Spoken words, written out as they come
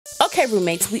Okay,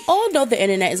 roommates, we all know the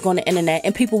internet is going to internet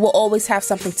and people will always have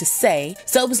something to say,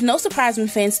 so it was no surprise when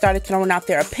fans started throwing out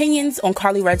their opinions on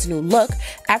Karlie Redd's new look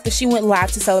after she went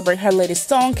live to celebrate her latest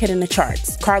song hitting the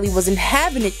charts. Karlie wasn't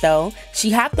having it though.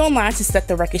 She hopped online to set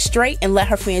the record straight and let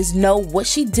her fans know what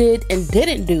she did and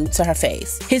didn't do to her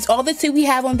face. Here's all the tea we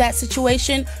have on that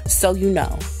situation, so you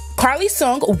know. Karlie's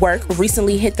song Work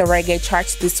recently hit the reggae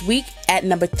charts this week at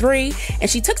number 3, and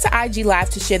she took to IG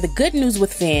Live to share the good news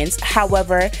with fans.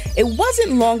 However, it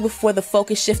wasn't long before the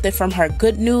focus shifted from her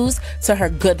good news to her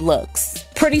good looks.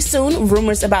 Pretty soon,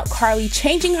 rumors about Karlie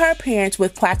changing her appearance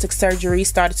with plastic surgery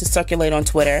started to circulate on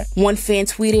Twitter. One fan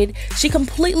tweeted, "She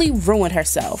completely ruined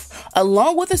herself,"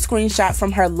 along with a screenshot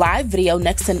from her live video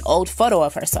next to an old photo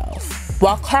of herself.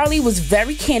 While Karlie was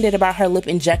very candid about her lip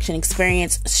injection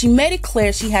experience, she made it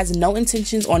clear she has no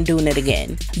intentions on doing it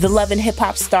again. The Love and Hip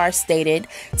Hop star stated,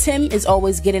 "Tim is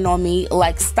always getting on me,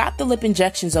 like stop the lip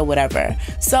injections or whatever.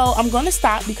 So I'm gonna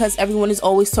stop because everyone is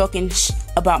always talking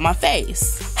about my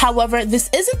face." However, this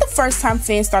isn't the first time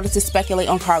fans started to speculate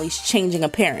on Karlie's changing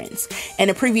appearance. In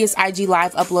a previous IG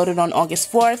Live uploaded on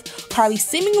August 4th, Karlie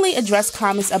seemingly addressed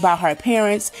comments about her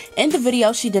appearance. In the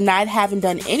video, she denied having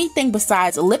done anything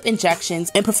besides lip injections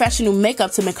and professional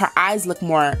makeup to make her eyes look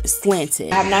more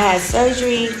slanted. I have not had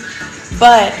surgery,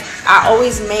 but I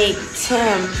always make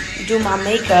Tim do my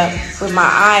makeup with my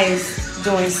eyes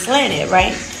doing slanted,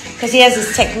 right? Because he has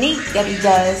this technique that he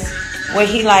does where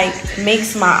he like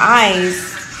makes my eyes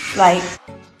like.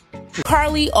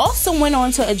 Karlie also went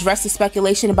on to address the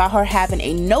speculation about her having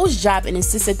a nose job and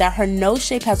insisted that her nose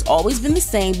shape has always been the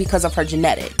same because of her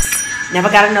genetics. Never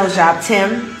got a nose job,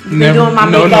 Tim. You've been doing my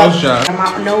makeup. Nose job.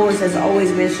 My nose has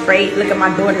always been straight. Look at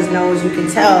my daughter's nose. You can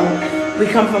tell we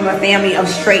come from a family of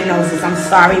straight noses. I'm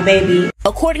sorry, baby.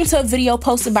 According to a video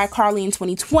posted by Karlie in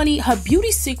 2020, her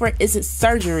beauty secret isn't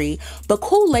surgery, but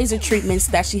cool laser treatments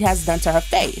that she has done to her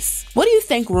face. What do you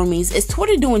think, roomies? Is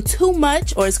Twitter doing too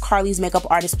much, or is Karlie's makeup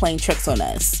artist playing tricks on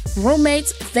us?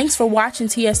 Roommates, thanks for watching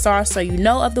TSR So You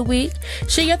Know of the week.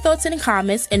 Share your thoughts in the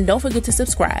comments, and don't forget to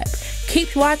subscribe.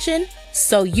 Keep watching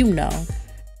So You Know.